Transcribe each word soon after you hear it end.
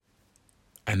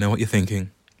I know what you're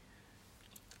thinking.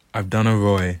 I've done a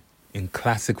Roy in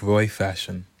classic Roy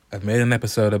fashion. I've made an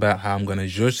episode about how I'm going to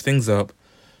zhuzh things up,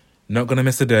 not going to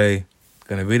miss a day,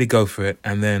 going to really go for it,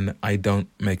 and then I don't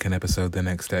make an episode the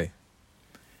next day.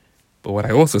 But what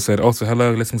I also said,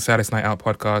 hello, listening to Saturday Night Out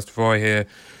podcast, Roy here,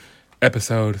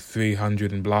 episode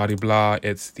 300 and blah-de-blah.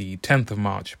 It's the 10th of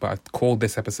March, but I called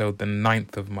this episode the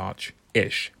 9th of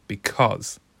March-ish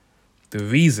because the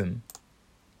reason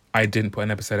I didn't put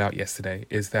an episode out yesterday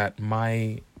is that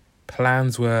my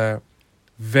plans were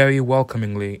very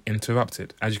welcomingly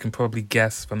interrupted. As you can probably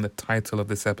guess from the title of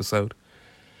this episode,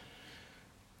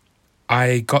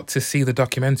 I got to see the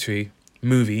documentary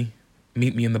movie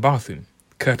Meet Me in the Bathroom,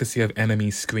 courtesy of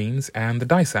Enemy Screens and the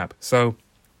Dice app. So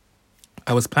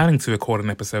I was planning to record an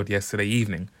episode yesterday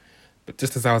evening, but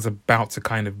just as I was about to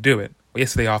kind of do it, or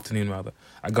yesterday afternoon rather,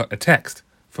 I got a text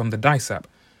from the Dice app.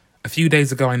 A few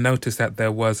days ago, I noticed that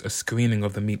there was a screening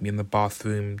of the Meet Me in the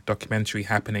Bathroom documentary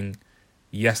happening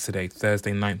yesterday,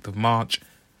 Thursday, 9th of March,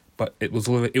 but it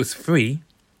was free,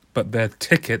 but the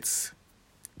tickets,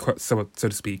 so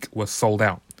to speak, were sold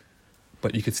out.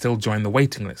 But you could still join the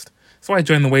waiting list. So I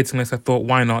joined the waiting list. I thought,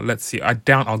 why not? Let's see. I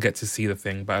doubt I'll get to see the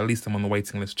thing, but at least I'm on the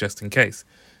waiting list just in case.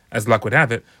 As luck would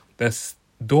have it, the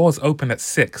doors opened at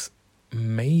 6,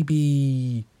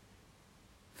 maybe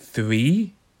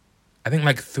 3. I think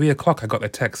like 3 o'clock I got a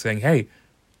text saying, hey,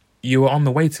 you were on the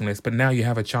waiting list, but now you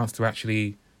have a chance to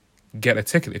actually get a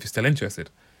ticket if you're still interested.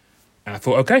 And I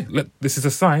thought, okay, this is a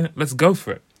sign, let's go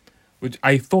for it. Which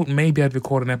I thought maybe I'd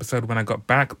record an episode when I got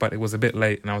back, but it was a bit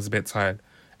late and I was a bit tired.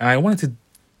 And I wanted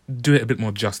to do it a bit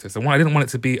more justice. I didn't want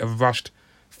it to be a rushed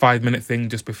 5-minute thing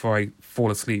just before I fall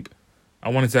asleep. I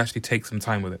wanted to actually take some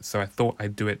time with it. So I thought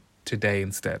I'd do it today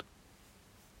instead.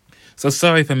 So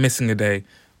sorry for missing a day,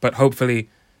 but hopefully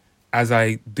as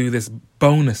I do this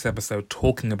bonus episode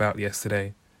talking about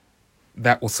yesterday,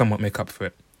 that will somewhat make up for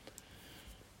it.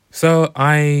 So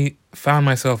I found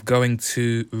myself going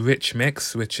to Rich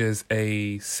Mix, which is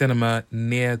a cinema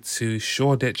near to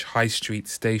Shoreditch High Street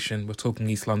Station. We're talking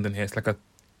East London here. It's like a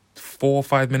 4 or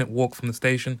 5 minute walk from the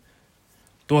station.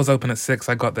 Doors open at 6.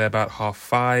 I got there about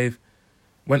 5:30.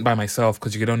 Went by myself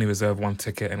because you could only reserve one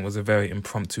ticket, and it was a very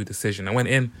impromptu decision. I went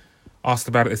in, asked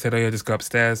about it. They said, oh yeah, just go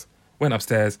upstairs. Went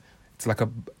upstairs. It's like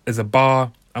there's a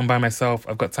bar. I'm by myself.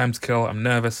 I've got time to kill. I'm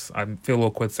nervous. I feel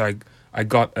awkward. So I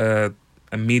got a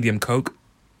medium Coke.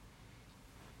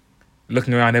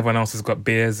 Looking around, everyone else has got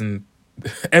beers and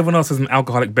everyone else has an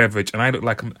alcoholic beverage. And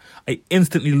I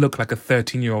instantly look like a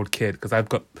 13-year-old kid because I've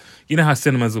got, you know how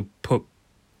cinemas will put,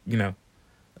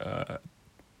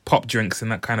 pop drinks in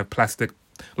that kind of plastic,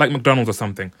 like McDonald's or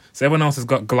something. So everyone else has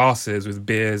got glasses with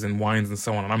beers and wines and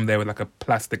so on. And I'm there with like a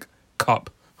plastic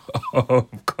cup of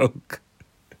Coke.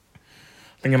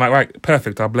 Thinking like, right,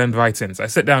 perfect, I'll blend right in. So I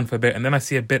sit down for a bit and then I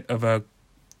see a bit of a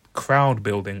crowd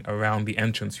building around the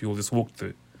entrance you all just walked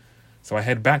through. So I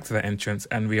head back to that entrance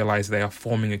and realize they are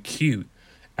forming a queue,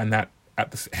 and that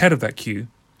at the head of that queue,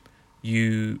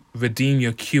 you redeem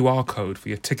your QR code for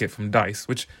your ticket from Dice,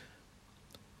 which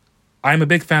I'm a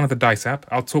big fan of the Dice app.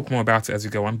 I'll talk more about it as we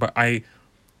go on, but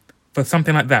for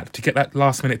something like that, to get that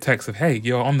last minute text of, hey,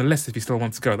 you're on the list if you still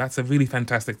want to go, that's a really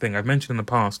fantastic thing. I've mentioned in the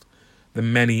past the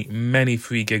many, many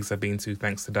free gigs I've been to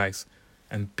thanks to Dice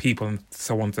and people and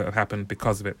so on that have happened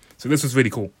because of it. So this was really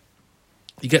cool.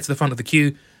 You get to the front of the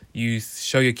queue, you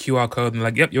show your QR code and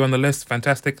like, yep, you're on the list,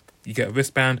 fantastic. You get a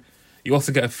wristband. You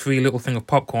also get a free little thing of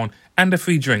popcorn and a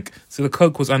free drink. So the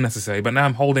Coke was unnecessary, but now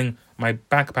I'm holding my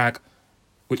backpack,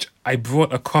 which I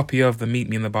brought a copy of the Meet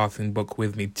Me in the Bathroom book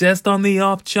with me, just on the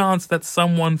off chance that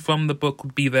someone from the book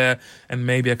would be there and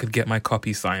maybe I could get my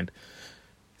copy signed.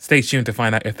 Stay tuned to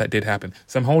find out if that did happen.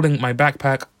 So I'm holding my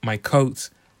backpack, my coat,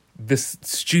 this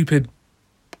stupid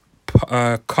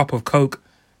cup of Coke,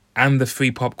 and the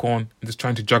free popcorn, and just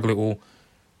trying to juggle it all.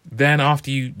 Then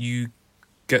after you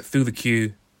get through the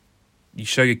queue, you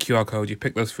show your QR code, you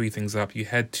pick those 3 things up, you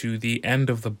head to the end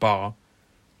of the bar,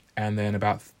 and then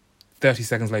about 30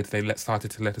 seconds later, they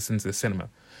started to let us into the cinema.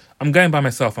 I'm going by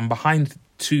myself. I'm behind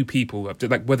 2 people,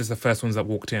 like whether it's the first ones that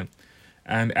walked in.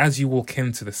 And as you walk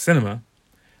into the cinema,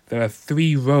 there are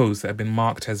 3 rows that have been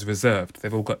marked as reserved.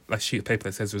 They've all got a sheet of paper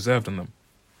that says reserved on them.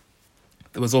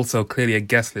 There was also clearly a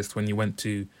guest list when you went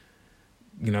to,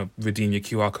 redeem your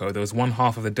QR code. There was one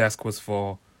half of the desk was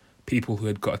for people who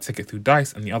had got a ticket through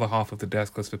Dice, and the other half of the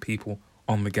desk was for people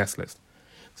on the guest list.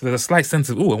 So there's a slight sense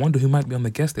of, I wonder who might be on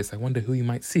the guest list. I wonder who you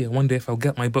might see. I wonder if I'll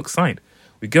get my book signed.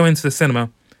 We go into the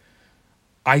cinema.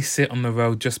 I sit on the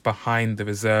row just behind the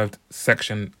reserved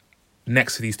section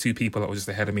next to these 2 people that were just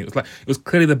ahead of me. It was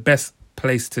clearly the best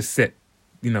place to sit,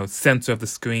 center of the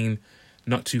screen,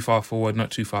 not too far forward,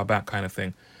 not too far back kind of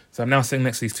thing. So I'm now sitting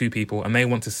next to these two people, and they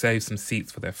want to save some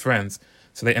seats for their friends.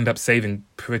 So they end up saving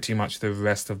pretty much the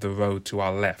rest of the row to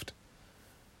our left.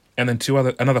 And then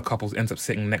another couple ends up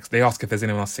sitting next. They ask if there's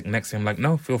anyone else sitting next to him. I'm like,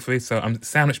 no, feel free. So I'm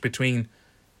sandwiched between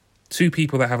two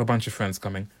people that have a bunch of friends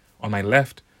coming on my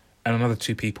left and another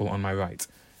two people on my right.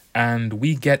 And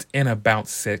we get in about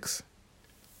 6.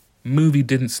 Movie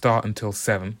didn't start until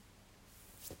 7.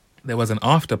 There was an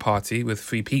after party with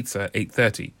free pizza at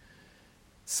 8:30.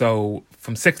 So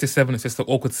from 6 to 7, it's just the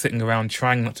awkward sitting around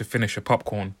trying not to finish your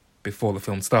popcorn before the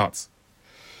film starts.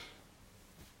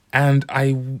 And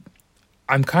I'm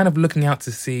kind of looking out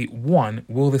to see, one,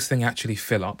 will this thing actually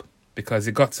fill up? Because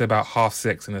it got to about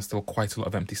 6:30 and there's still quite a lot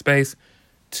of empty space.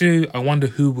 2, I wonder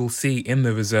who we'll see in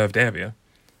the reserved area.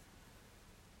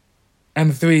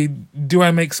 And 3, do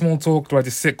I make small talk? Do I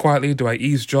just sit quietly? Do I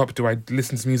eavesdrop? Do I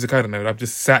listen to music? I don't know. I've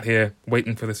just sat here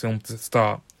waiting for this film to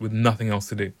start with nothing else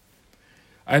to do.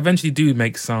 I eventually do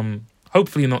make some,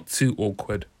 hopefully not too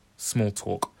awkward, small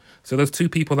talk. So those two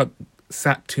people that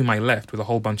sat to my left with a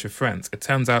whole bunch of friends, it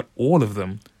turns out all of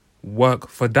them work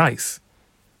for DICE,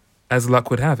 as luck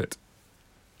would have it.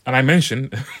 And I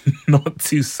mentioned, not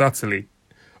too subtly,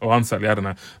 or unsubtly, I don't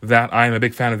know, that I'm a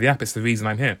big fan of the app. It's the reason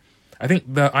I'm here. I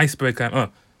think the icebreaker,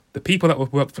 the people that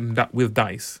work with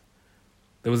DICE,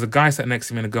 there was a guy sat next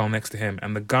to me and a girl next to him,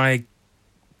 and the guy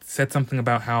said something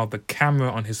about how the camera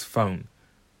on his phone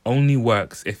only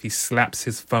works if he slaps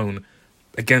his phone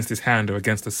against his hand or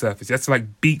against the surface. He has to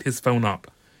beat his phone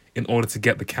up in order to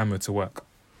get the camera to work.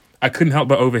 I couldn't help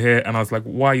but overhear, and I was like,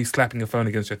 why are you slapping your phone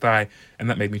against your thigh? And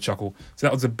that made me chuckle. So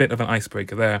that was a bit of an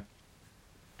icebreaker there.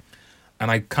 And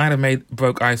I kind of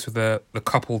broke ice with the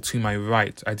couple to my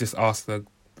right. I just asked the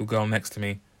girl next to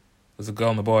me, there's a girl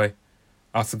and a boy,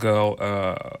 asked the girl,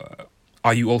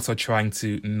 are you also trying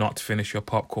to not finish your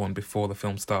popcorn before the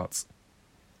film starts?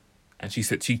 And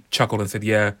she chuckled and said,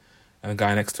 yeah. And the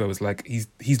guy next to her was like,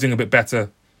 he's doing a bit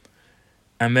better.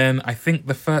 And then I think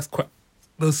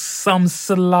there's some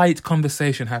slight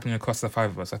conversation happening across the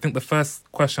 5 of us. I think the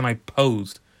first question I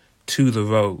posed to the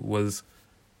row was,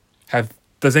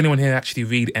 does anyone here actually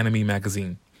read Enemy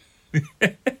magazine?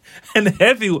 And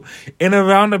in a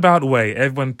roundabout way,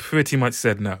 everyone pretty much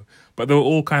said no. But they were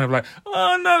all kind of like,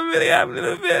 oh, not really happening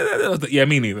a bit. Yeah,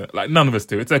 me neither. None of us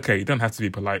do. It's okay. You don't have to be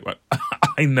polite.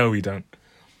 I know we don't.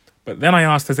 But then I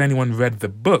asked, has anyone read the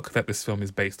book that this film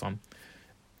is based on?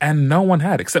 And no one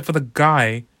had, except for the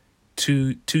guy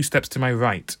two steps to my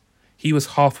right. He was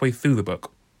halfway through the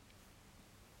book.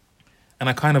 And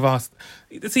I kind of asked,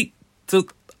 so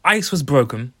ice was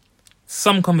broken,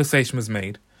 some conversation was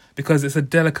made, because it's a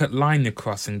delicate line you're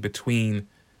crossing between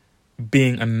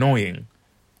being annoying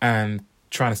and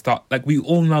trying to start. We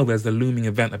all know there's a looming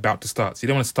event about to start, so you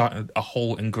don't want to start a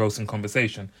whole engrossing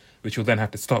conversation, which you'll then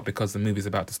have to stop because the movie's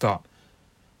about to start.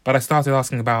 But I started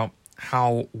asking about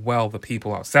how well the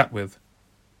people I was sat with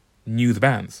knew the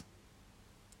bands.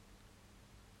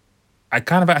 I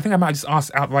think I might just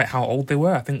ask outright how old they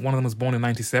were. I think one of them was born in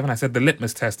 1997. I said the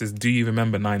litmus test is, do you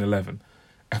remember 9/11?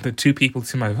 And the two people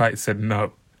to my right said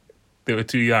no. They were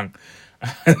too young.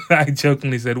 I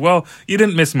jokingly said, well, you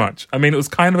didn't miss much. I mean, it was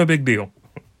kind of a big deal.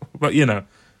 But, And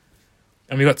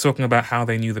we got talking about how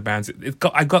they knew the bands.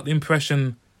 I got the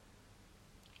impression,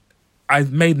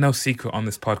 I've made no secret on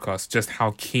this podcast just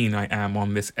how keen I am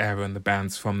on this era and the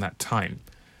bands from that time.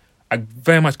 I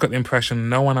very much got the impression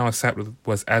no one I was sat with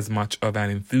was as much of an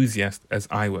enthusiast as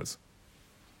I was.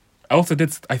 I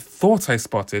thought I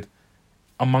spotted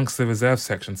amongst the reserve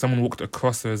section, someone walked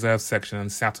across the reserve section and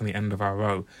sat on the end of our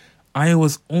row. I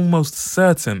was almost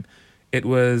certain it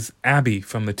was Abby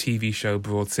from the TV show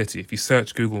Broad City. If you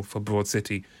search Google for Broad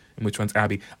City and which one's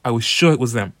Abby, I was sure it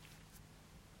was them.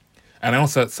 And I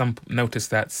also noticed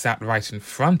that sat right in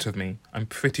front of me, I'm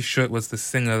pretty sure it was the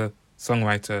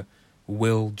singer-songwriter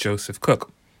Will Joseph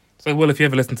Cook. So, Will, if you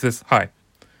ever listen to this, hi.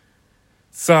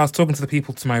 So I was talking to the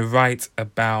people to my right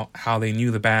about how they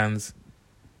knew the bands.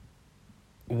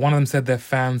 One of them said they're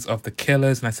fans of The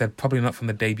Killers, and I said, probably not from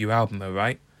the debut album though,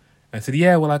 right? And I said,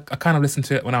 yeah, well, I kind of listened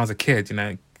to it when I was a kid,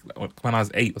 when I was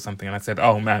 8 or something. And I said,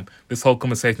 oh man, this whole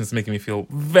conversation is making me feel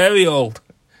very old.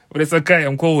 But it's okay,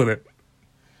 I'm cool with it.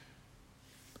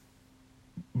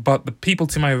 But the people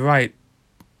to my right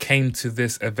came to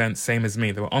this event same as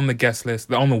me. They were on the guest list,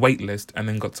 they're on the wait list, and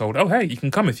then got told, oh, hey, you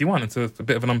can come if you want. It's a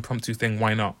bit of an impromptu thing,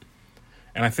 why not?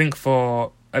 And I think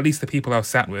for at least the people I was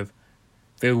sat with,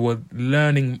 they were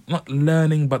not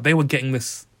learning, but they were getting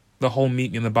the whole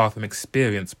meet me in the bathroom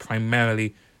experience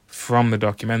primarily from the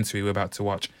documentary we're about to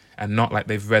watch, and not like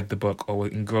they've read the book or were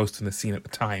engrossed in the scene at the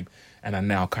time and are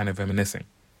now kind of reminiscing.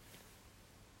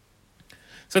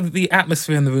 So the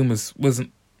atmosphere in the room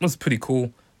was pretty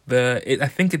cool. I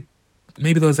think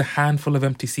maybe there was a handful of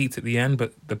empty seats at the end,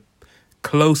 but the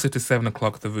closer to 7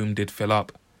 o'clock, the room did fill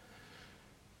up.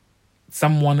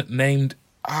 Someone named,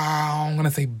 I'm going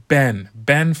to say Ben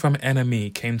from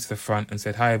NME came to the front and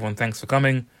said, "Hi everyone, thanks for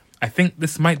coming. I think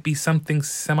this might be something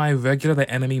semi-regular that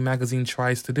NME magazine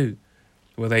tries to do,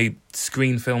 where they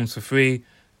screen films for free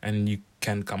and you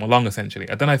can come along, essentially.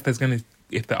 I don't know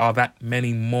if there are that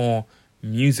many more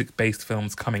music-based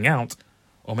films coming out,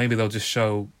 or maybe they'll just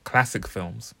show classic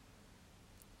films,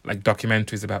 like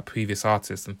documentaries about previous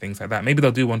artists and things like that. Maybe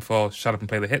they'll do one for Shut Up and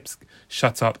Play the Hits,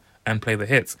 Shut Up and Play the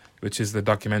Hits, which is the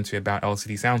documentary about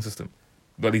LCD Sound System,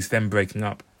 but at least them breaking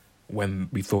up when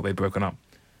we thought they'd broken up.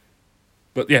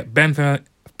 But yeah, Ben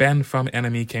from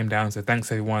NME came down and said,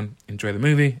 "Thanks everyone, enjoy the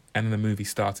movie," and then the movie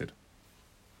started.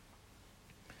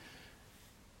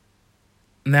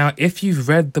 Now, if you've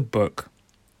read the book,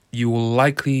 you will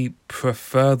likely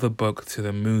prefer the book to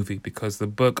the movie, because the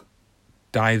book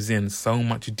dives in so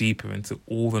much deeper into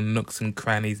all the nooks and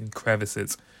crannies and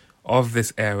crevices of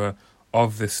this era,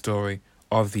 of this story,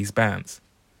 of these bands.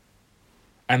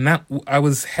 And that, I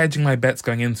was hedging my bets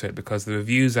going into it, because the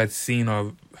reviews I'd seen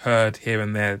or heard here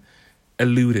and there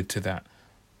alluded to that.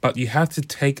 But you have to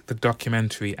take the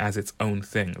documentary as its own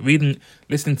thing.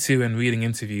 Listening to and reading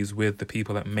interviews with the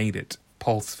people that made it,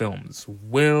 Pulse Films,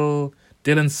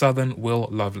 Dylan Southern, Will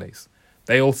Lovelace.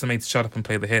 They also made Shut Up and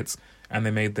Play the Hits, and they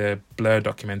made the Blur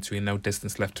documentary, No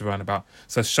Distance Left to Run, about.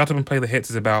 So Shut Up and Play the Hits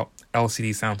is about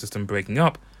LCD Sound System breaking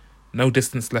up. No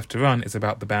Distance Left to Run is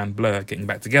about the band Blur getting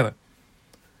back together.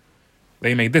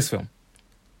 They made this film.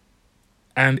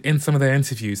 And in some of their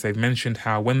interviews, they've mentioned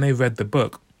how when they read the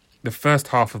book, the first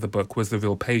half of the book was the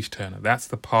real page-turner. That's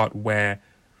the part where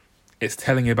it's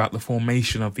telling you about the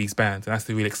formation of these bands. And that's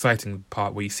the really exciting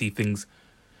part, where you see things,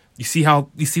 you see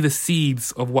the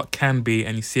seeds of what can be,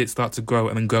 and you see it start to grow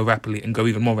and then grow rapidly and go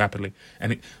even more rapidly.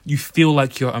 And you feel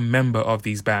like you're a member of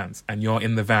these bands and you're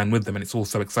in the van with them, and it's all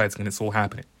so exciting and it's all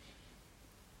happening.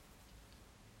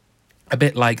 A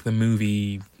bit like the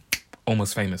movie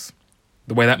Almost Famous.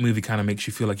 The way that movie kind of makes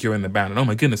you feel like you're in the band. And oh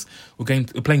my goodness, we're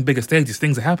playing bigger stages.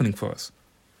 Things are happening for us.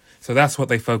 So that's what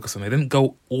they focus on. They didn't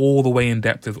go all the way in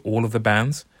depth with all of the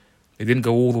bands. They didn't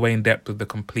go all the way in depth with the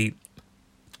complete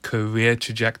career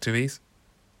trajectories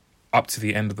up to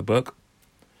the end of the book.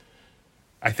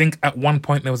 I think at one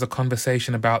point there was a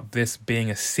conversation about this being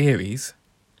a series,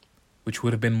 which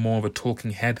would have been more of a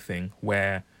talking head thing,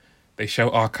 where they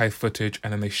show archive footage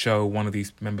and then they show one of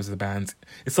these members of the band.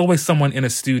 It's always someone in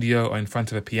a studio or in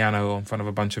front of a piano or in front of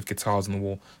a bunch of guitars on the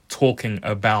wall talking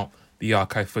about the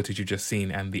archive footage you've just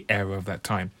seen and the era of that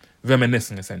time.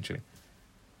 Reminiscing, essentially.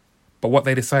 But what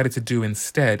they decided to do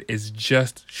instead is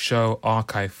just show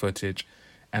archive footage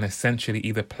and essentially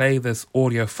either play this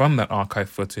audio from that archive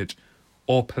footage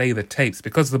or play the tapes,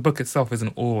 because the book itself is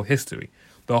an oral history.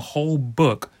 The whole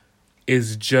book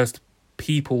is just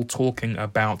people talking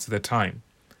about the time.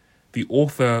 The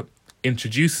author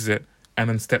introduces it and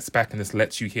then steps back and just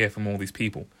lets you hear from all these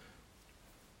people.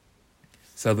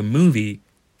 So the movie,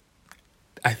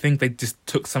 I think they just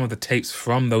took some of the tapes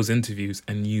from those interviews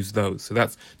and used those. So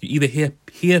that's, you either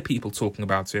hear people talking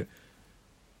about it,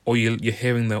 or you're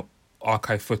hearing the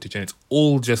archive footage, and it's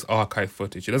all just archive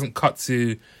footage. It doesn't cut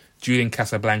to Julian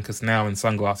Casablancas now in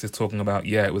sunglasses talking about,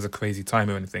 yeah, it was a crazy time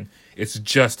or anything. It's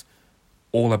just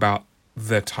all about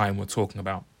the time we're talking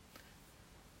about.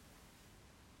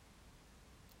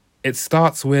 It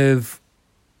starts with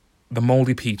the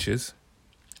Moldy Peaches,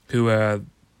 who are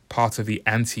part of the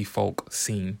anti-folk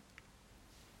scene.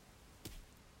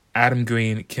 Adam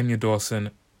Green, Kimya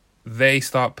Dawson, they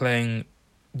start playing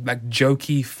like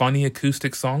jokey, funny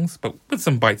acoustic songs, but with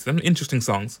some bites, them interesting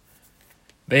songs.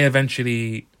 They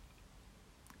eventually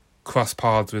cross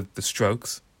paths with the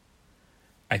Strokes.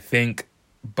 I think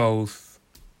both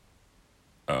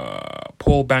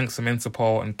Paul Banks from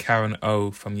Interpol and Karen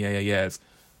O from Yeah Yeah Yeahs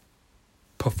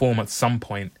perform at some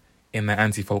point in the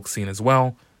anti-folk scene as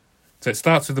well. So it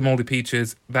starts with the Moldy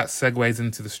Peaches, that segues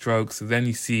into the Strokes, then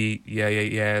you see Yeah Yeah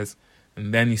Yeahs,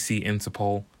 and then you see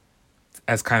Interpol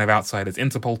as kind of outsiders.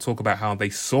 Interpol talk about how they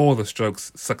saw the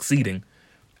Strokes succeeding,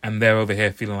 and they're over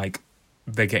here feeling like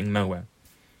they're getting nowhere.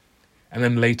 And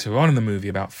then later on in the movie,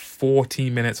 about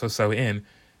 14 minutes or so in,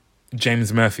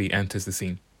 James Murphy enters the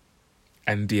scene,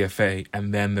 and DFA,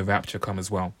 and then the Rapture come as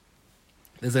well.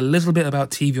 There's a little bit about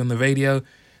TV on the radio.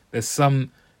 There's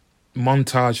some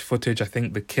montage footage. I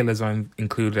think the Killers are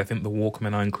included. I think the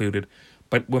Walkmen are included.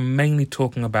 But we're mainly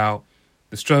talking about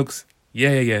the Strokes,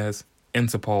 Yeah Yeah Yeahs,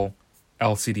 Interpol,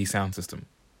 LCD Sound System.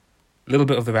 A little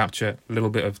bit of the Rapture, a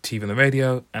little bit of TV on the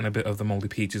radio, and a bit of the Moldy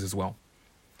Peaches as well.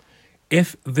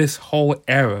 if this whole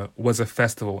era was a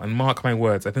festival, and mark my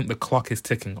words, I think the clock is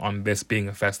ticking on this being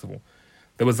a festival.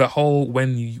 There was that whole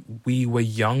We Were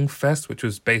Young fest, which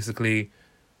was basically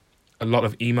a lot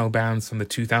of emo bands from the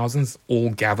 2000s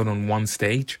all gathered on one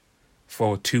stage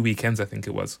for 2 weekends, I think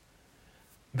it was.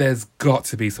 There's got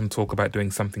to be some talk about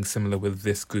doing something similar with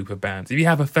this group of bands. If you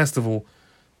have a festival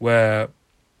where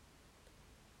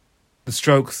The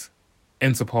Strokes,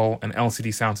 Interpol, and LCD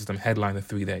Soundsystem headline the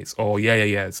 3 days, or Yeah Yeah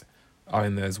Yeahs are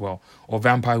in there as well, or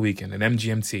Vampire Weekend and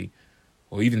MGMT,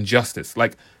 or even Justice,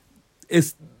 like,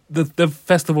 it's the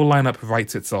festival lineup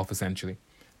writes itself essentially.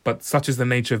 But such is the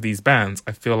nature of these bands,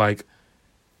 I feel like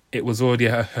it was already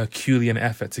a Herculean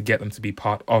effort to get them to be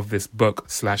part of this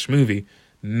book/movie,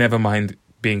 never mind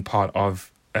being part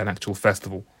of an actual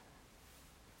festival,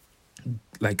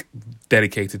 like,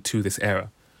 dedicated to this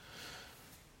era.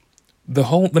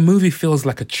 The movie feels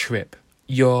like a trip.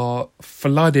 You're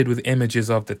flooded with images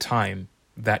of the time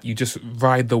that you just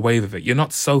ride the wave of it. You're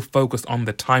not so focused on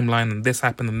the timeline and this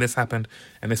happened and this happened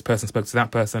and this person spoke to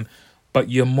that person, but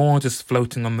you're more just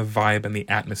floating on the vibe and the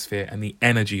atmosphere and the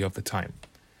energy of the time.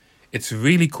 It's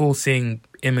really cool seeing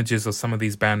images of some of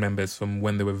these band members from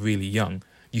when they were really young.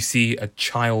 You see a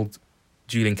child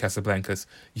Julian Casablancas.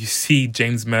 You see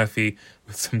James Murphy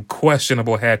with some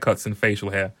questionable haircuts and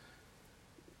facial hair.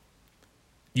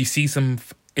 You see some,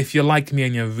 if you're like me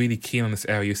and you're really keen on this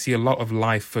area, you see a lot of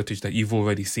live footage that you've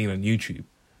already seen on YouTube,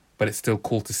 but it's still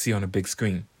cool to see on a big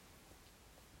screen.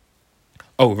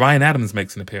 Oh, Ryan Adams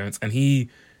makes an appearance, and he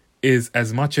is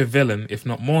as much a villain, if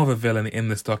not more of a villain, in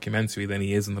this documentary than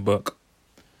he is in the book.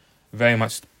 Very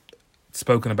much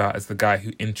spoken about as the guy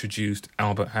who introduced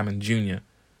Albert Hammond Jr.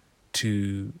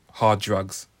 to hard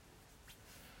drugs.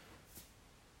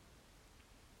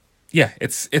 Yeah,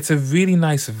 it's a really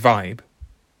nice vibe.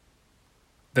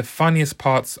 The funniest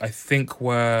parts, I think,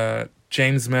 were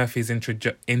James Murphy's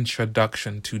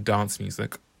introduction to dance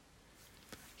music.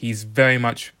 He's very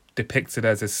much depicted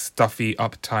as a stuffy,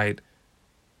 uptight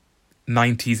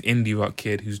 90s indie rock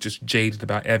kid who's just jaded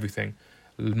about everything,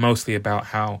 mostly about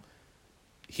how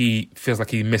he feels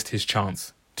like he missed his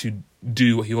chance to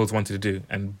do what he always wanted to do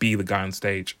and be the guy on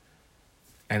stage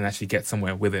and actually get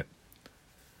somewhere with it.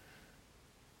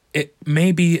 It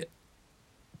maybe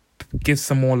gives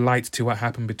some more light to what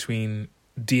happened between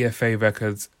DFA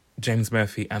Records, James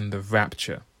Murphy, and The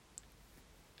Rapture.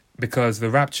 Because The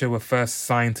Rapture were first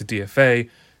signed to DFA,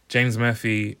 James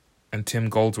Murphy and Tim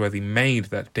Goldsworthy made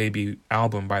that debut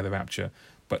album by The Rapture,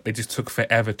 but they just took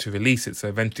forever to release it, so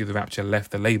eventually The Rapture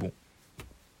left the label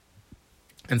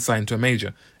and signed to a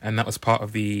major, and that was part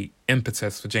of the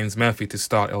impetus for James Murphy to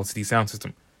start LCD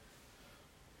Soundsystem.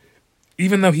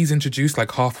 Even though he's introduced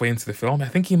like halfway into the film, I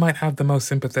think he might have the most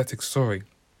sympathetic story,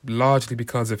 largely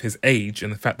because of his age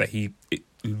and the fact that it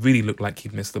really looked like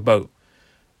he'd missed the boat.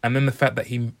 And then the fact that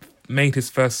he made his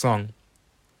first single,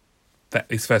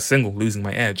 Losing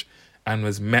My Edge, and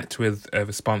was met with a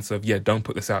response of, yeah, don't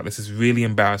put this out. This is really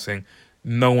embarrassing.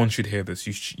 No one should hear this.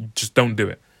 You just don't do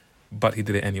it. But he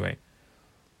did it anyway.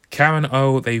 Karen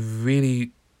O, they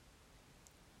do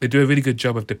a really good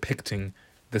job of depicting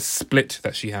the split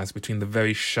that she has between the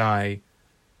very shy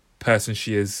person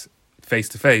she is face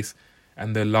to face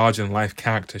and the larger-than-life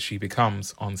character she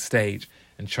becomes on stage,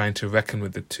 and trying to reckon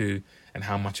with the two and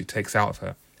how much it takes out of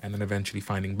her, and then eventually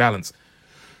finding balance.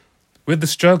 With The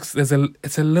Strokes,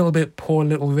 it's a little bit Poor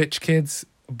Little Rich Kids,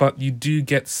 but you do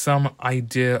get some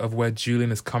idea of where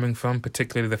Julian is coming from,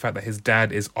 particularly the fact that his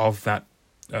dad is of that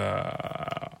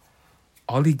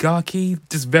oligarchy,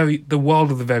 just the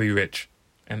world of the very rich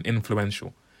and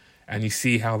influential. And you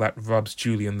see how that rubs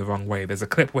Julian the wrong way. There's a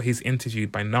clip where he's interviewed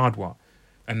by Nardwuar,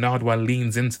 and Nardwuar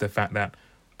leans into the fact that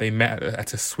they met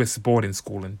at a Swiss boarding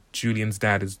school, and Julian's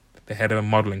dad is the head of a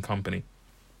modelling company.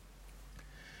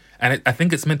 And I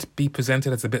think it's meant to be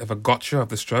presented as a bit of a gotcha of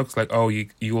The Strokes, like, oh,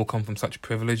 you all come from such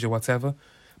privilege or whatever.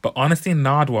 But honestly,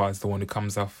 Nardwuar is the one who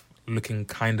comes off looking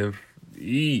kind of...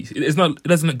 It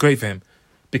doesn't look great for him,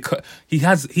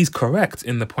 because he's correct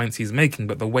in the points he's making,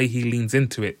 but the way he leans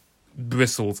into it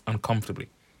bristles uncomfortably.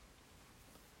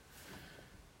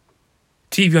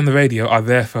 TV on the radio are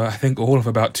there for, I think, all of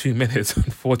about 2 minutes,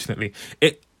 unfortunately.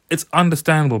 It's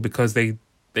understandable because they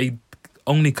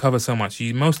only cover so much.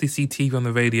 You mostly see TV on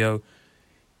the radio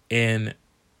in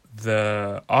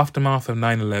the aftermath of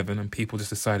 9/11 and people just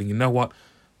deciding, you know what,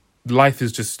 life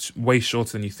is just way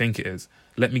shorter than you think it is.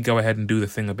 Let me go ahead and do the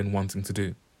thing I've been wanting to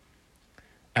do.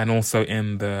 And also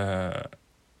in the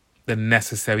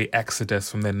necessary exodus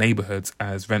from their neighborhoods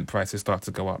as rent prices start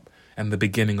to go up and the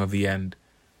beginning of the end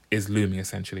is looming,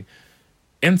 essentially.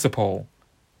 Interpol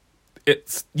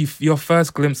Your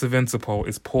first glimpse of Interpol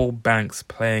is Paul Banks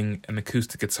playing an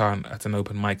acoustic guitar at an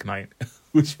open mic night,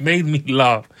 which made me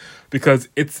laugh because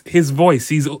it's his voice.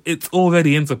 It's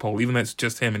already Interpol, even though it's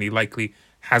just him, and he likely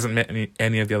hasn't met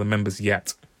any of the other members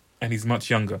yet, and he's much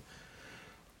younger.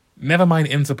 Never mind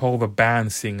Interpol, the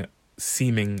band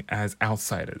seeming as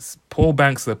outsiders. Paul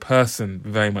Banks, the person,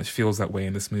 very much feels that way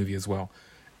in this movie as well.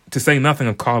 To say nothing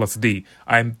of Carlos D.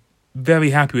 I'm very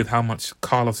happy with how much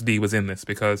Carlos D was in this,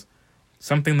 because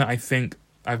something that I think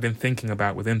I've been thinking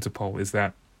about with Interpol is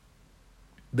that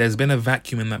there's been a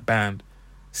vacuum in that band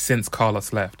since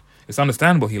Carlos left. It's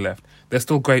understandable he left. They're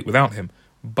still great without him.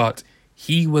 But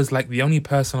he was like the only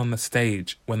person on the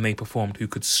stage when they performed who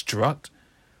could strut.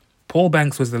 Paul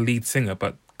Banks was the lead singer,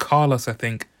 but Carlos, I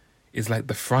think, is like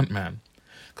the front man.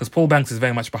 Because Paul Banks is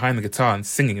very much behind the guitar and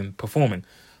singing and performing.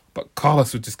 But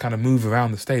Carlos would just kind of move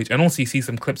around the stage. And also you see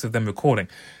some clips of them recording.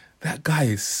 That guy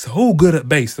is so good at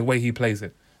bass, the way he plays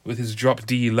it, with his drop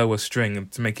D lower string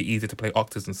and to make it easier to play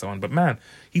octaves and so on. But man,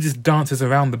 he just dances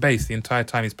around the bass the entire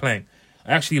time he's playing.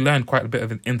 I actually learned quite a bit of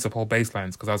Interpol bass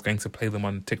lines because I was going to play them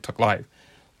on TikTok Live,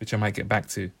 which I might get back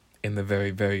to in the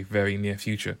very, very, very near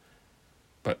future.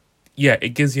 But yeah,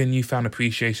 it gives you a newfound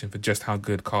appreciation for just how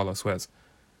good Carlos was.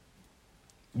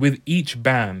 With each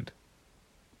band,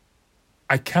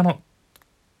 I cannot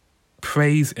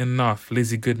praise enough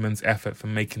Lizzie Goodman's effort for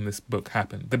making this book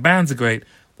happen. The bands are great,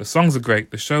 the songs are great,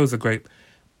 the shows are great,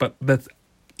 but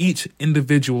each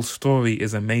individual story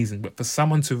is amazing. But for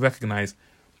someone to recognize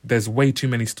there's way too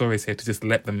many stories here to just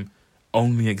let them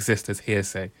only exist as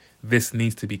hearsay, this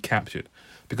needs to be captured.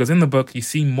 Because in the book, you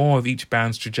see more of each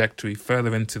band's trajectory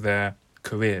further into their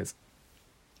careers.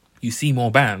 You see more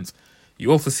bands.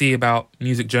 You also see about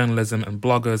music journalism and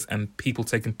bloggers and people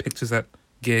taking pictures at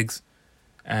gigs,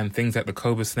 and things like the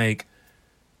Cobra Snake,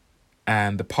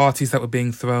 and the parties that were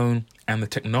being thrown, and the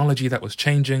technology that was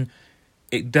changing.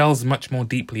 It delves much more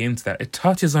deeply into that. It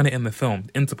touches on it in the film.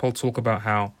 Interpol talk about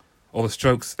how, or the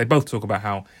Strokes, they both talk about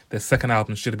how their second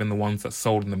album should have been the ones that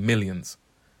sold in the millions.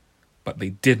 But they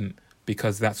didn't,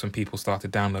 because that's when people started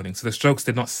downloading. So the Strokes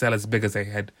did not sell as big as they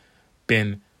had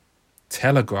been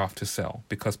telegraphed to sell,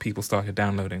 because people started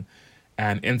downloading.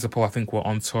 And Interpol, I think, were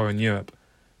on tour in Europe.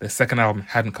 Their second album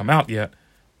hadn't come out yet,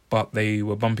 but they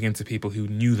were bumping into people who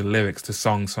knew the lyrics to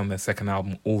songs from their second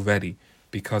album already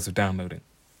because of downloading.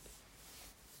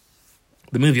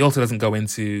 The movie also doesn't go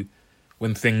into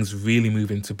when things really move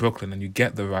into Brooklyn and you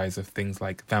get the rise of things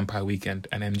like Vampire Weekend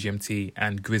and MGMT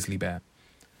and Grizzly Bear,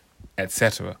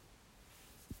 etc.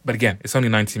 But again, it's only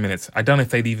 90 minutes. I don't know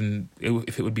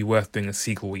if it would be worth doing a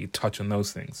sequel where you touch on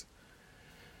those things.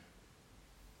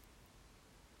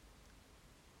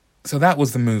 So that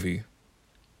was the movie.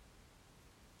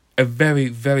 A very,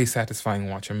 very satisfying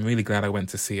watch. I'm really glad I went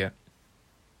to see it.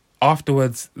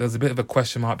 Afterwards, there was a bit of a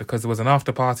question mark because there was an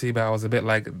after party, but I was a bit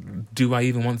like, do I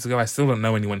even want to go? I still don't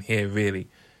know anyone here, really.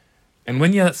 And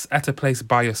when you're at a place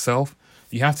by yourself,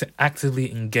 you have to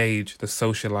actively engage the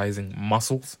socializing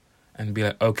muscles and be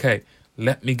like, okay,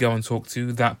 let me go and talk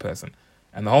to that person.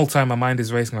 And the whole time my mind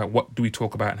is racing, like, what do we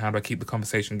talk about and how do I keep the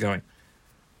conversation going?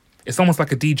 It's almost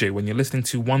like a DJ when you're listening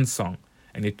to one song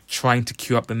and you're trying to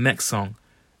queue up the next song.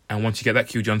 And once you get that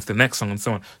queued, you're on to the next song and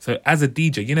so on. So as a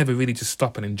DJ, you never really just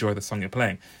stop and enjoy the song you're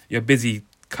playing. You're busy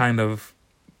kind of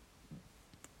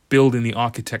building the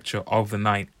architecture of the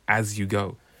night as you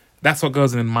go. That's what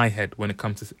goes on in my head when it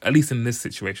comes to, at least in this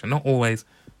situation. Not always,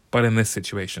 but in this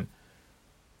situation.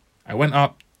 I went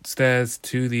upstairs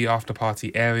to the after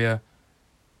party area,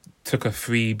 took a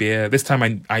free beer. This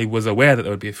time I was aware that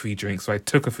there would be a free drink, so I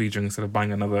took a free drink instead of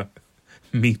buying another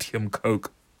medium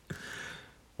Coke.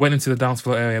 Went into the dance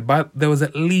floor area, but there was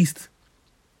at least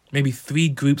maybe 3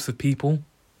 groups of people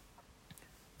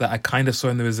that I kind of saw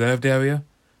in the reserved area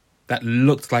that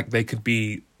looked like they could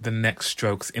be the next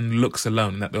Strokes in looks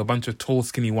alone. That there were a bunch of tall,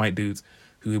 skinny white dudes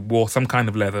who wore some kind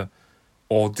of leather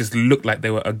or just looked like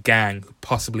they were a gang,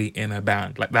 possibly in a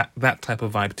band. Like that type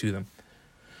of vibe to them.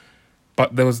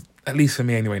 But there was, at least for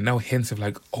me anyway, no hints of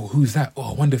like, oh, who's that?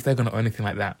 Oh, I wonder if they're going to, or anything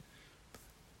like that.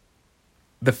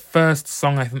 The first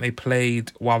song I think they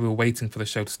played while we were waiting for the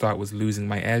show to start was Losing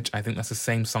My Edge. I think that's the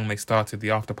same song they started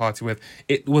the after party with.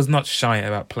 It was not shy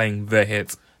about playing the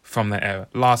hits from that era.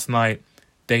 Last Night,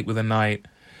 Date with a Night,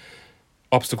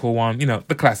 Obstacle One,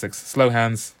 the classics, Slow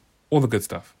Hands, all the good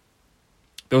stuff.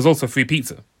 There was also free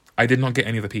pizza. I did not get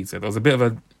any of the pizza. There was a bit of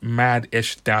a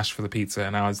mad-ish dash for the pizza,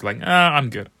 and I was like, I'm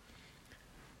good.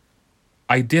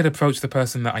 I did approach the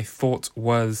person that I thought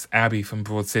was Abby from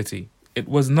Broad City. It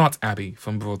was not Abby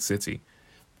from Broad City.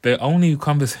 The only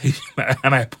conversation,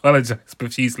 and I apologize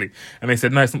profusely, and they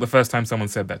said, no, it's not the first time someone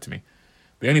said that to me.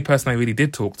 The only person I really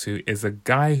did talk to is a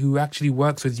guy who actually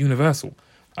works with Universal.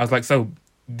 I was like, so,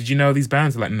 did you know these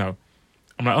bands? They're like, no.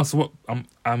 I'm like, oh, so what?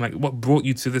 I'm like, what brought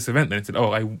you to this event then? He said,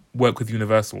 oh, I work with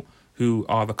Universal, who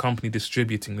are the company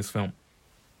distributing this film.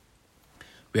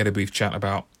 We had a brief chat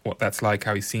about what that's like,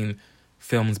 how he's seen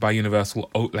films by Universal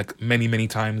like many, many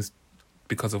times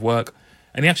because of work.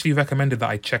 And he actually recommended that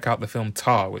I check out the film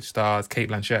Tar, which stars Cate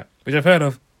Blanchett, which I've heard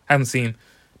of, haven't seen,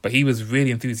 but he was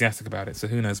really enthusiastic about it. So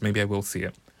who knows, maybe I will see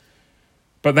it.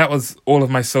 But that was all of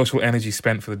my social energy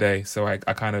spent for the day, so I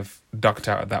kind of ducked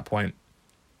out at that point.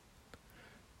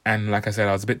 And like I said,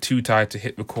 I was a bit too tired to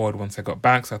hit record once I got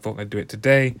back, so I thought I'd do it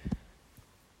today.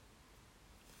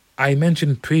 I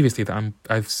mentioned previously that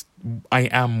I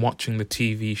am watching the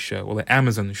TV show, or the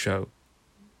Amazon show,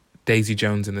 Daisy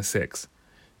Jones and the Six.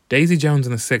 Daisy Jones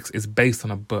and the Six is based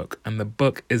on a book, and the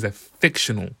book is a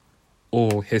fictional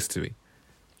oral history.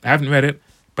 I haven't read it,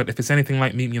 but if it's anything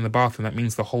like Meet Me in the Bathroom, that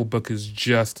means the whole book is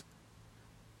just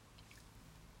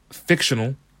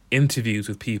fictional interviews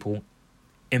with people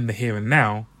in the here and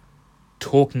now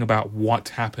talking about what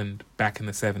happened back in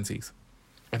the 70s.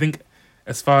 I think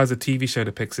as far as the TV show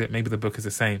depicts it, maybe the book is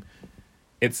the same.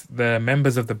 It's the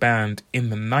members of the band in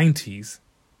the 90s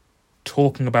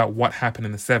talking about what happened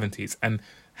in the 70s. And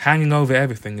hanging over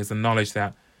everything is the knowledge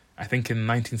that I think in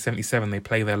 1977 they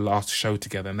play their last show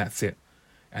together and that's it.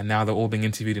 And now they're all being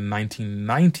interviewed in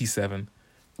 1997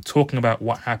 talking about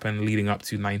what happened leading up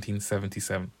to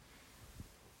 1977.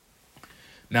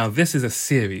 Now this is a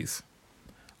series.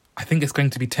 I think it's going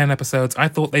to be 10 episodes. I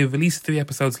thought they released 3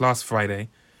 episodes last Friday,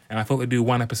 and I thought they'd do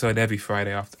 1 episode every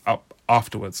Friday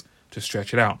afterwards to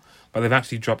stretch it out. But they've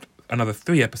actually dropped another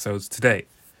 3 episodes today.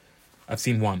 I've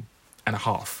seen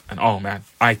 1.5, and oh man,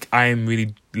 I am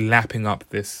really lapping up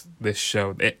this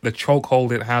show. The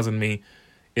chokehold it has on me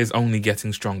is only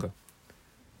getting stronger.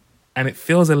 And it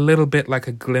feels a little bit like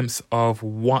a glimpse of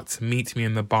what Meet Me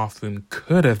in the Bathroom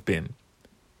could have been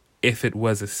if it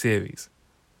was a series.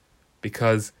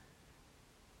 Because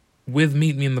with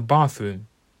Meet Me in the Bathroom,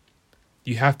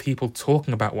 you have people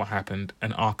talking about what happened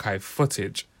and archive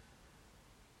footage.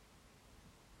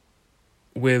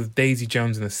 With Daisy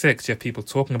Jones and the Six, you have people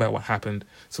talking about what happened.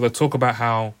 So they'll talk about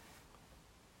how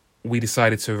we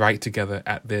decided to write together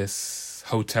at this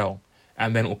hotel.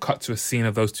 And then it will cut to a scene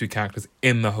of those two characters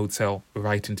in the hotel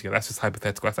writing together. That's just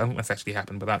hypothetical. I don't think that's actually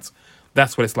happened, but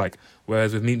that's what it's like.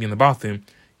 Whereas with Meet Me in the Bathroom,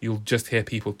 you'll just hear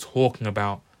people talking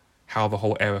about how the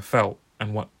whole era felt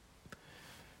and what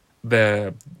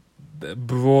the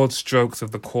broad strokes of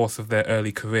the course of their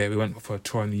early career. We went for a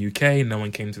tour in the UK. No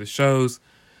one came to the shows.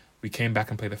 We came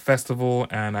back and played a festival,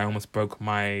 and I almost broke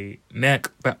my neck.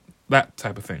 That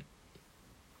type of thing.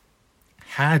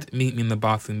 Had Meet Me in the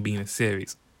Bathroom been a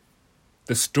series,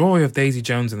 the story of Daisy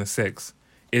Jones and the Six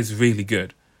is really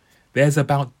good. There's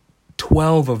about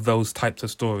 12 of those types of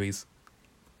stories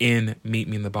in Meet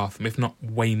Me in the Bathroom, if not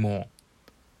way more.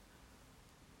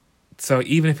 So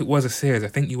even if it was a series, I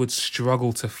think you would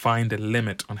struggle to find a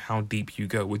limit on how deep you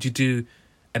go. Would you do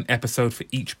an episode for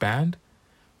each band?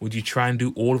 Would you try and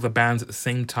do all of the bands at the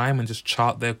same time and just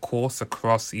chart their course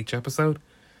across each episode?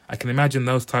 I can imagine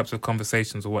those types of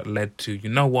conversations are what led to, you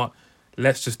know what,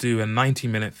 let's just do a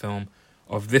 90-minute film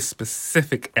of this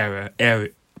specific era,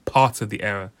 part of the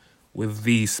era, with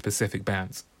these specific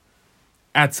bands.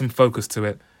 Add some focus to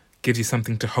it, gives you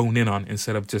something to hone in on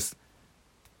instead of just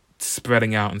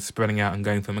spreading out and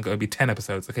going from, it'll be 10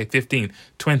 episodes, okay, 15,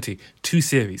 20, 2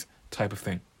 series type of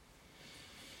thing.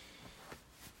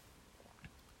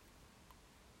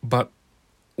 But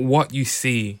what you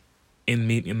see in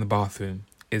Meet Me in the Bathroom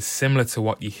is similar to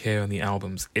what you hear on the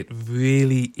albums. It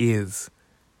really is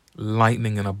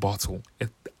lightning in a bottle.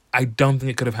 I don't think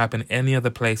it could have happened any other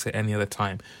place at any other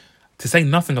time. To say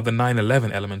nothing of the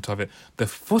 9/11 element of it, the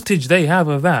footage they have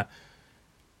of that.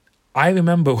 I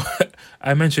remember,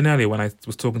 I mentioned earlier when I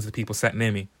was talking to the people sat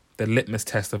near me, the litmus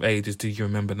test of age is, do you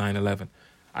remember 9/11?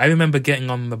 I remember getting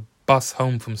on the bus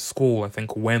home from school, I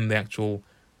think, when the actual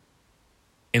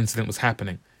incident was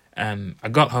happening. And I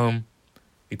got home,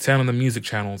 we turned on the music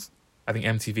channels, I think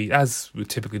MTV, as we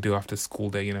typically do after school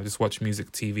day, just watch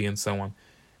music, TV and so on.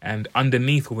 And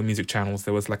underneath all the music channels,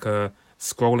 there was like a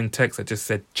scrolling text that just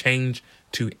said, change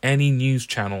to any news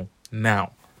channel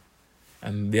now.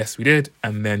 And yes, we did.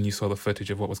 And then you saw the footage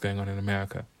of what was going on in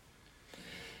America.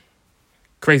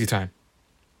 Crazy time.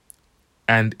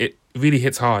 And it really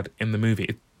hits hard in the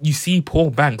movie. You see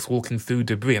Paul Banks walking through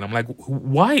debris. And I'm like,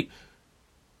 why?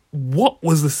 What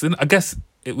was the sin? I guess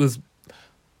it was...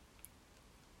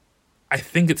 I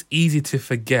think it's easy to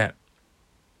forget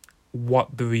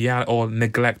what the reality, or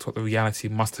neglect what the reality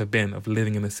must have been of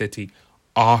living in the city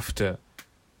after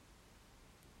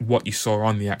what you saw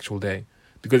on the actual day.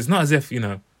 Because it's not as if, you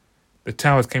know, the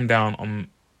towers came down on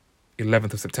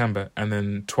 11th of September and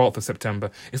then 12th of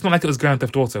September. It's not like it was Grand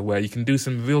Theft Auto where you can do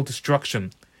some real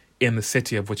destruction in the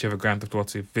city of whichever Grand Theft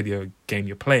Auto video game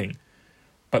you're playing.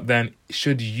 But then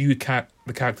should you,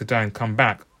 the character, die and come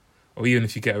back, or even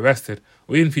if you get arrested,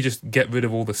 or even if you just get rid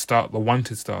of all the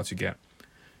wanted stars you get,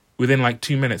 within like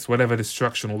 2 minutes, whatever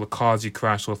destruction, all the cars you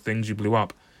crashed or things you blew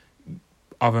up,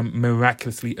 are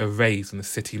miraculously erased and the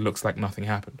city looks like nothing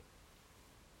happened.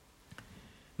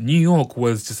 New York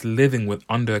was just living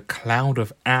under a cloud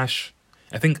of ash.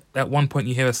 I think at one point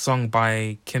you hear a song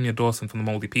by Kimya Dawson from the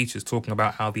Moldy Peaches talking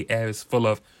about how the air is full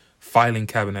of filing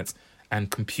cabinets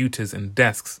and computers and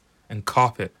desks and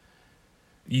carpet.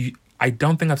 I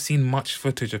don't think I've seen much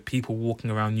footage of people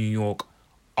walking around New York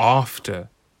after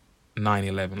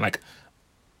 9/11. Like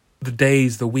the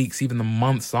days, the weeks, even the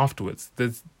months afterwards.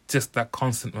 There's just that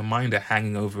constant reminder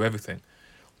hanging over everything,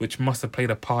 which must have played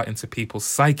a part into people's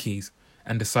psyches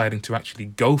and deciding to actually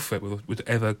go for it with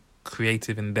whatever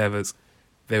creative endeavors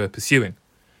they were pursuing.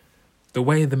 The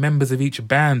way the members of each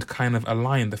band kind of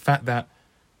aligned, the fact that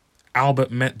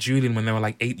Albert met Julian when they were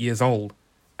like 8 years old,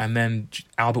 and then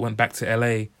Albert went back to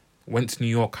LA, went to New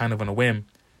York kind of on a whim.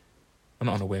 Well,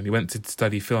 not on a whim, he went to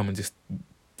study film and just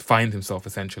find himself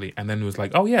essentially, and then was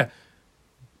like, oh yeah,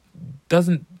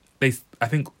 I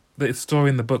think the story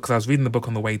in the book, because I was reading the book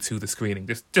on the way to the screening,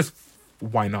 just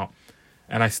why not?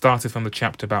 And I started from the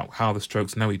chapter about how the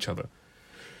Strokes know each other.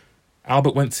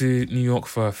 Albert went to New York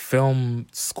for a film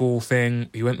school thing.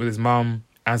 He went with his mum.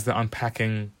 As they're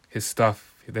unpacking his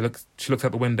stuff, she looks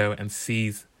out the window and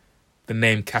sees the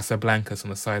name Casablancas on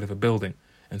the side of a building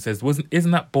and says,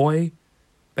 isn't that boy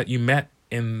that you met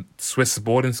in Swiss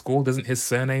boarding school, isn't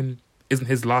his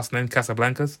last name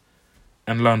Casablancas?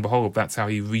 And lo and behold, that's how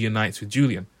he reunites with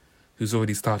Julian, who's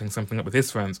already starting something up with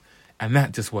his friends. And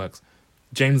that just works.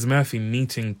 James Murphy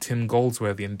meeting Tim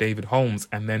Goldsworthy and David Holmes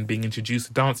and then being introduced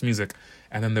to dance music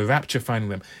and then the Rapture finding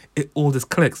them. It all just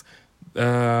clicks.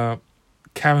 Karen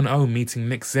O meeting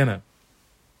Nick Zinner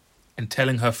and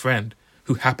telling her friend,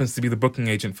 who happens to be the booking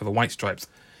agent for the White Stripes.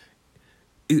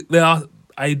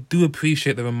 I do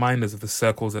appreciate the reminders of the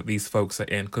circles that these folks are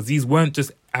in, because these weren't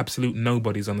just absolute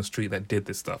nobodies on the street that did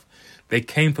this stuff. They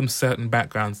came from certain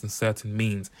backgrounds and certain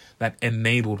means that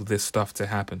enabled this stuff to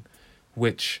happen,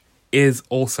 which is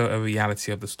also a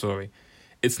reality of the story.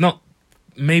 It's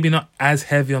maybe not as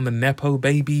heavy on the Nepo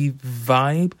baby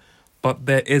vibe, but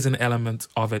there is an element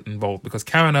of it involved, because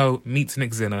Karen O meets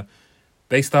Nick Zinner.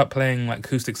 They start playing like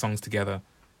acoustic songs together.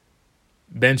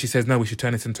 Then she says, no, we should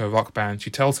turn it into a rock band. She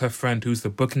tells her friend, who's the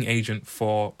booking agent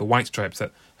for the White Stripes,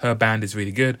 that her band is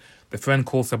really good. The friend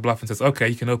calls her bluff and says, okay,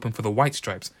 you can open for the White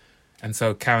Stripes. And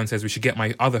so Karen says, we should get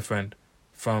my other friend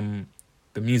from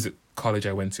the music college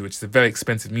I went to, which is a very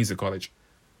expensive music college.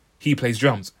 He plays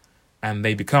drums. And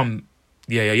they become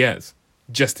Yeah Yeahs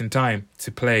just in time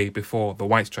to play before the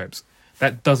White Stripes.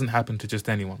 That doesn't happen to just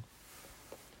anyone.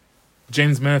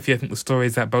 James Murphy, I think the story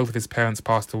is that both of his parents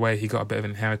passed away. He got a bit of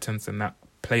inheritance, and that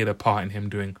played a part in him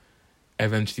doing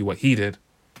eventually what he did.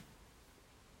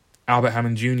 Albert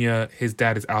Hammond Jr., his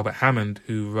dad is Albert Hammond,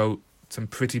 who wrote some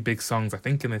pretty big songs, I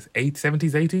think in the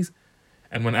 70s, 80s.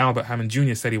 And when Albert Hammond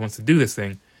Jr. said he wants to do this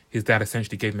thing, his dad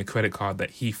essentially gave him a credit card that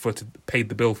he paid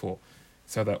the bill for,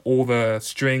 so that all the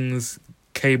strings,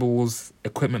 cables,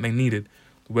 equipment they needed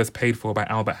was paid for by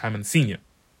Albert Hammond Sr.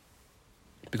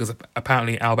 Because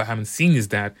apparently Albert Hammond Sr.'s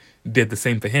dad did the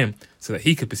same for him so that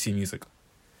he could pursue music.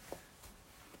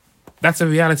 That's a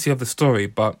reality of the story,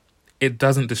 but it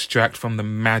doesn't distract from the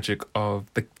magic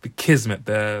of the kismet,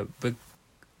 the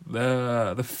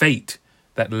fate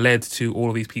that led to all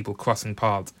of these people crossing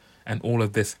paths and all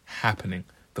of this happening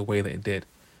the way that it did.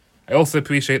 I also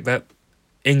appreciate that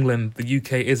England, the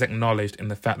UK, is acknowledged in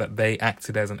the fact that they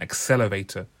acted as an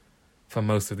accelerator for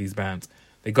most of these bands.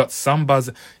 They got some buzz.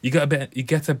 You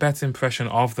get a better impression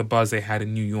of the buzz they had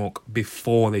in New York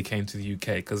before they came to the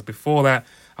UK. Because before that,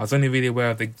 I was only really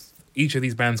aware of each of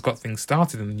these bands got things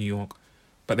started in New York,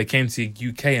 but they came to the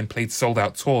UK and played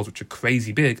sold-out tours, which are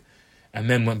crazy big, and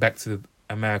then went back to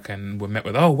America and were met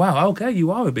with, oh, wow, okay,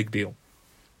 you are a big deal.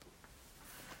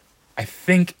 I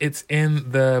think it's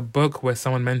in the book where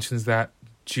someone mentions that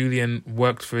Julian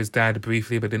worked for his dad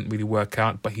briefly but didn't really work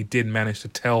out, but he did manage to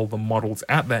tell the models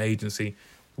at that agency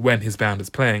when his band was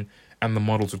playing, and the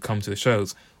models would come to the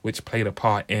shows, which played a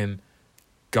part in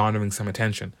garnering some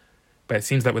attention. But it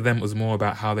seems that with them it was more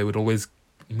about how they would always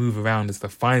move around as the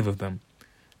five of them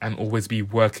and always be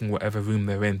working whatever room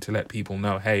they're in to let people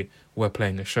know, hey, we're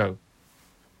playing a show.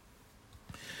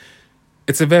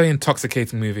 It's a very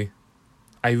intoxicating movie.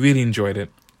 I really enjoyed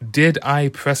it. Did I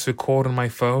press record on my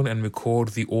phone and record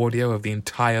the audio of the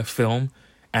entire film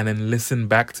and then listen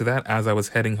back to that as I was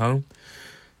heading home?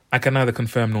 I can neither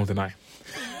confirm nor deny.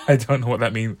 I don't know what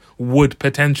that means. Would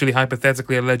potentially,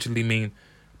 hypothetically, allegedly mean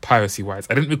piracy-wise.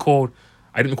 I didn't record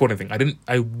anything.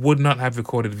 I would not have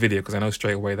recorded video because I know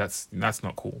straight away that's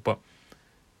not cool. But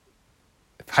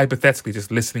hypothetically,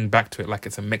 just listening back to it like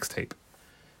it's a mixtape.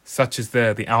 Such is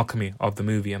the alchemy of the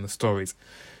movie and the stories.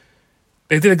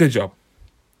 They did a good job.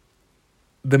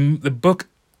 The book,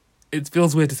 it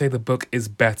feels weird to say the book is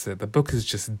better. The book is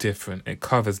just different. It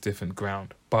covers different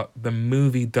ground. But the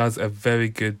movie does a very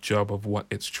good job of what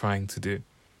it's trying to do.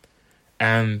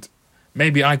 And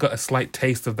maybe I got a slight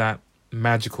taste of that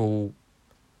magical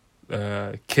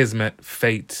kismet,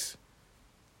 fate,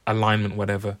 alignment,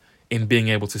 whatever, in being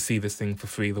able to see this thing for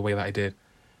free the way that I did.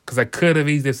 Because I could have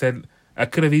easily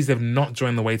not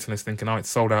joined the waiting list thinking, oh, it's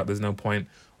sold out, there's no point.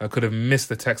 I could have missed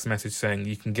the text message saying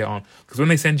you can get on. Because when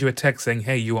they send you a text saying,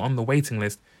 hey, you are on the waiting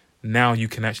list, now you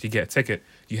can actually get a ticket.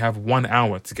 You have 1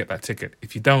 hour to get that ticket.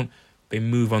 If you don't, they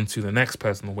move on to the next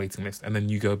person on the waiting list. And then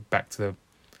you go back to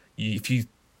if you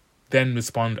then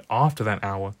respond after that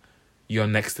hour, you're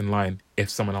next in line if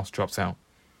someone else drops out.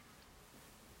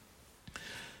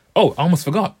 Oh, I almost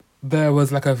forgot. There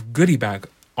was like a goodie bag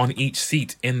on each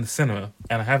seat in the cinema,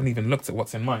 and I haven't even looked at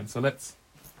what's in mine. So let's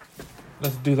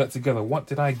do that together. What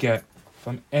did I get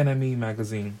from NME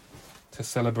magazine to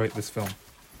celebrate this film?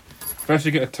 First,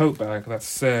 you get a tote bag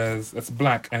that's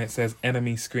black and it says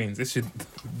NME Screens. This should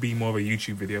be more of a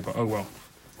YouTube video, but oh well.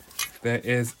 There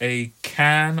is a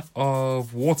can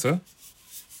of water.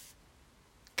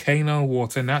 Kano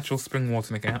water, natural spring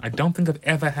water in a can. I don't think I've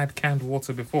ever had canned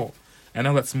water before. I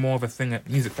know that's more of a thing at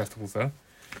music festivals though.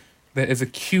 There is a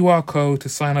QR code to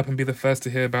sign up and be the first to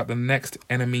hear about the next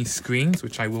NME Screens,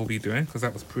 which I will be doing because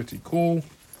that was pretty cool.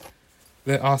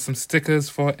 There are some stickers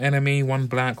for NME, one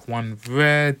black, one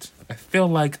red. I feel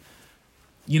like, have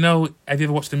you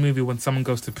ever watched a movie when someone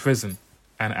goes to prison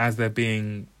and as they're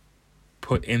being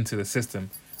put into the system,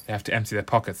 they have to empty their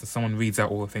pockets and someone reads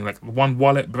out all the things, like one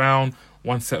wallet, brown,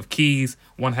 one set of keys,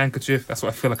 one handkerchief. That's what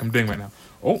I feel like I'm doing right now.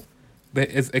 Oh, there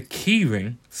is a key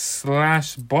ring /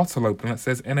 bottle opener that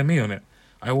says NME on it.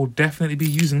 I will definitely be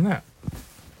using that.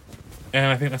 And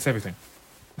I think that's everything.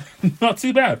 Not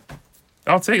too bad.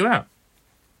 I'll take that.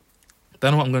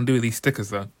 Don't know what I'm going to do with these stickers,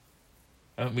 though.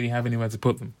 I don't really have anywhere to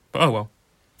put them. But oh well.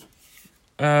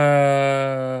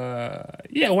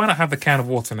 Yeah, why not have the can of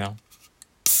water now?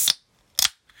 It's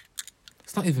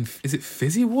not even... Is it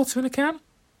fizzy water in a can?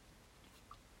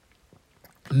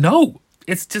 No!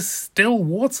 It's just still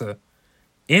water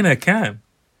in a can.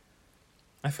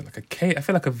 I feel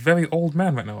like a very old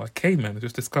man right now. A caveman who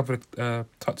just discovered a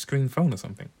touchscreen phone or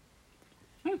something.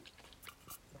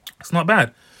 It's not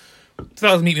bad. So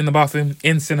that was Meet Me in the Bathroom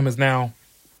in cinemas now.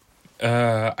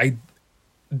 I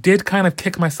did kind of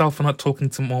kick myself for not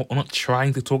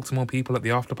trying to talk to more people at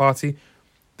the after party.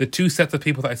 The two sets of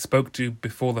people that I spoke to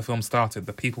before the film started,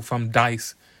 the people from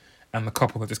DICE and the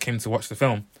couple that just came to watch the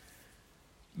film,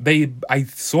 I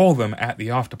saw them at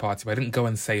the after party, but I didn't go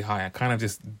and say hi. I kind of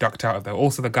just ducked out of there.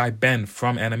 Also, the guy Ben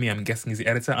from NME, I'm guessing he's the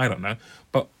editor. I don't know,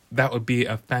 but that would be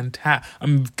a fantastic.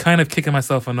 I'm kind of kicking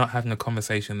myself for not having a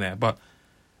conversation there, but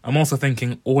I'm also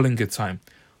thinking all in good time.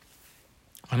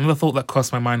 Another thought that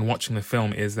crossed my mind watching the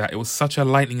film is that it was such a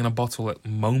lightning in a bottle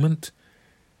moment.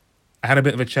 I had a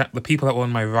bit of a chat. The people that were on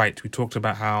my right, we talked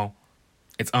about how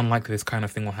it's unlikely this kind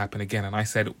of thing will happen again. And I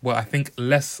said, well, I think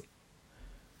less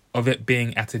of it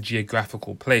being at a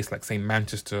geographical place, like say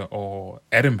Manchester or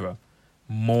Edinburgh,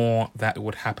 more that it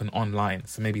would happen online.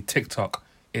 So maybe TikTok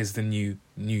is the new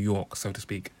New York, so to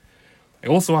speak. I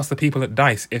also asked the people at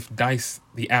DICE if DICE,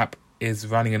 the app, is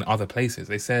running in other places.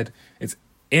 They said it's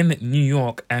in New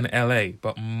York and LA,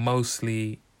 but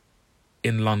mostly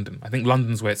in London. I think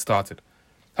London's where it started.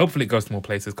 Hopefully it goes to more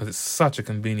places because it's such a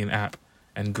convenient app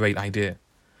and great idea.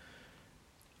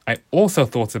 I also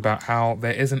thought about how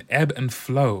there is an ebb and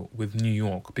flow with New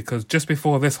York because just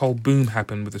before this whole boom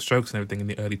happened with the Strokes and everything in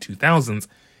the early 2000s,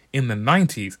 in the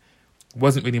 90s,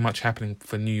 wasn't really much happening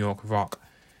for New York rock.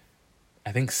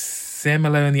 I think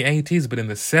similar in the 80s, but in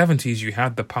the 70s you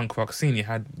had the punk rock scene. You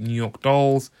had New York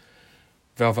Dolls,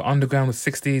 Velvet Underground was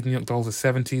 60s, New York Dolls was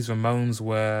 70s, Ramones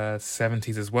were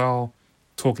 70s as well,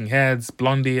 Talking Heads,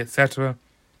 Blondie, etc.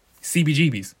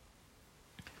 CBGBs.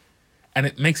 And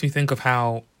it makes me think of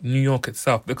how New York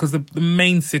itself, because the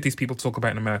main cities people talk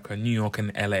about in America are New York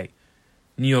and LA.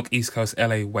 New York, East Coast,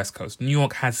 LA, West Coast. New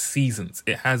York has seasons.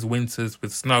 It has winters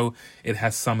with snow. It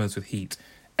has summers with heat.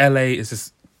 LA is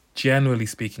just, generally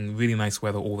speaking, really nice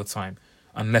weather all the time,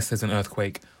 unless there's an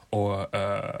earthquake or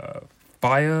a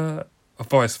fire a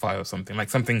forest fire or something,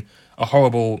 like a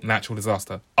horrible natural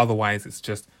disaster. Otherwise, it's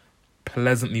just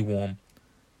pleasantly warm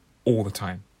all the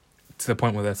time, to the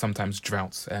point where there's sometimes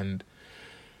droughts and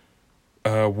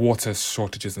water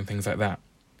shortages and things like that.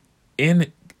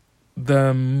 In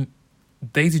the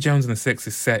Daisy Jones and the Six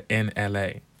is set in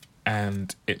LA,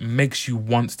 and it makes you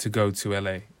want to go to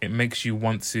LA. It makes you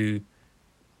want to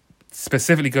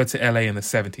specifically go to LA in the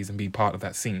 70s and be part of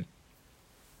that scene.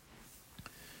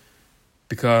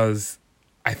 Because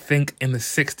I think in the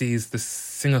 60s, the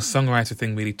singer-songwriter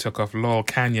thing really took off. Laurel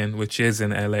Canyon, which is in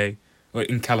LA, or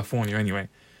in California anyway,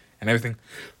 and everything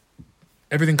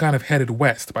kind of headed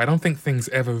west, but I don't think things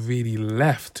ever really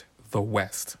left the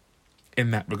west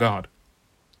in that regard.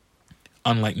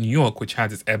 Unlike New York, which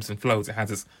has its ebbs and flows, it has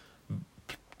its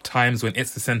times when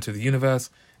it's the center of the universe,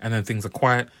 and then things are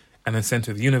quiet, and then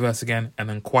center of the universe again, and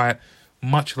then quiet,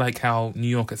 much like how New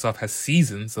York itself has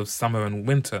seasons of summer and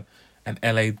winter, and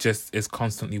LA just is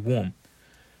constantly warm.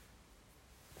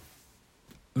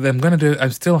 I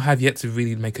still have yet to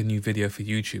really make a new video for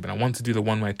YouTube, and I want to do the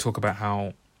one where I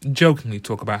jokingly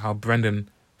talk about how Brandon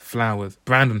Flowers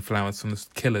from the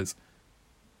Killers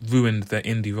ruined the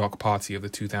indie rock party of the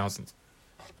 2000s.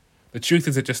 The truth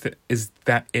is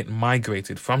that it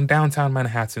migrated from downtown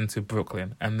Manhattan to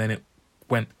Brooklyn, and then it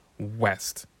went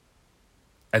west,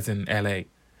 as in LA.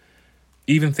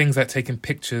 Even things like taking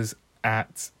pictures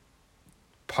at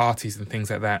parties and things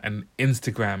like that, and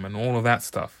Instagram and all of that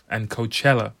stuff, and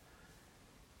Coachella,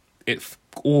 it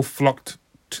all flocked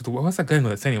to the... Where's that going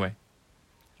with this anyway?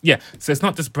 Yeah, so it's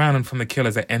not just Brandon from the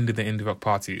Killers that ended the indie rock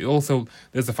party.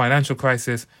 There's a financial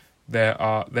crisis.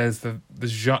 There's the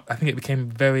genre. I think it became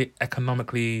very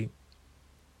economically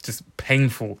just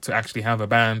painful to actually have a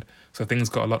band, so things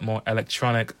got a lot more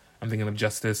electronic. I'm thinking of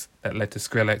Justice, that led to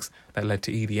Skrillex, that led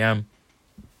to EDM.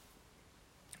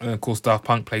 And of course, Daft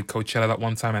Punk played Coachella that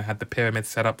one time and had the Pyramid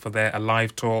set up for their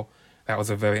Alive tour. That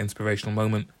was a very inspirational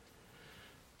moment.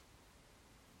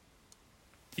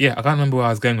 Yeah, I can't remember where I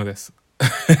was going with this.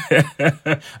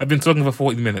 I've been talking for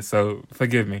 40 minutes, so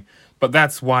forgive me. But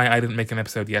that's why I didn't make an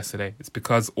episode yesterday. It's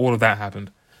because all of that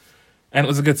happened. And it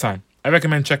was a good time. I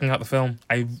recommend checking out the film.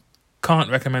 I can't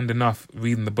recommend enough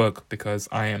reading the book because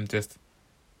I am just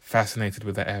fascinated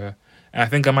with that era. And I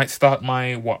think I might start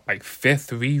my,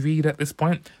 fifth reread at this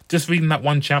point. Just reading that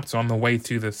one chapter on the way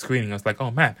to the screening. I was like,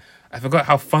 oh man, I forgot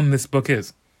how fun this book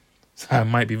is. So I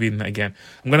might be reading that again.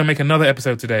 I'm going to make another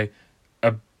episode today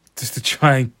just to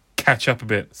try and catch up a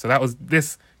bit. So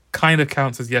this kind of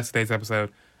counts as yesterday's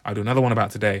episode. I'll do another one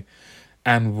about today.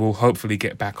 And we'll hopefully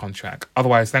get back on track.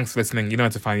 Otherwise, thanks for listening. You know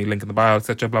where to find me, link in the bio,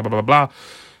 etc. Blah, blah, blah, blah.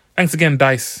 Thanks again,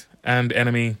 Dice and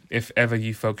Enemy, if ever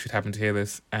you folks should happen to hear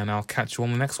this. And I'll catch you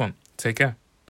on the next one. Take care.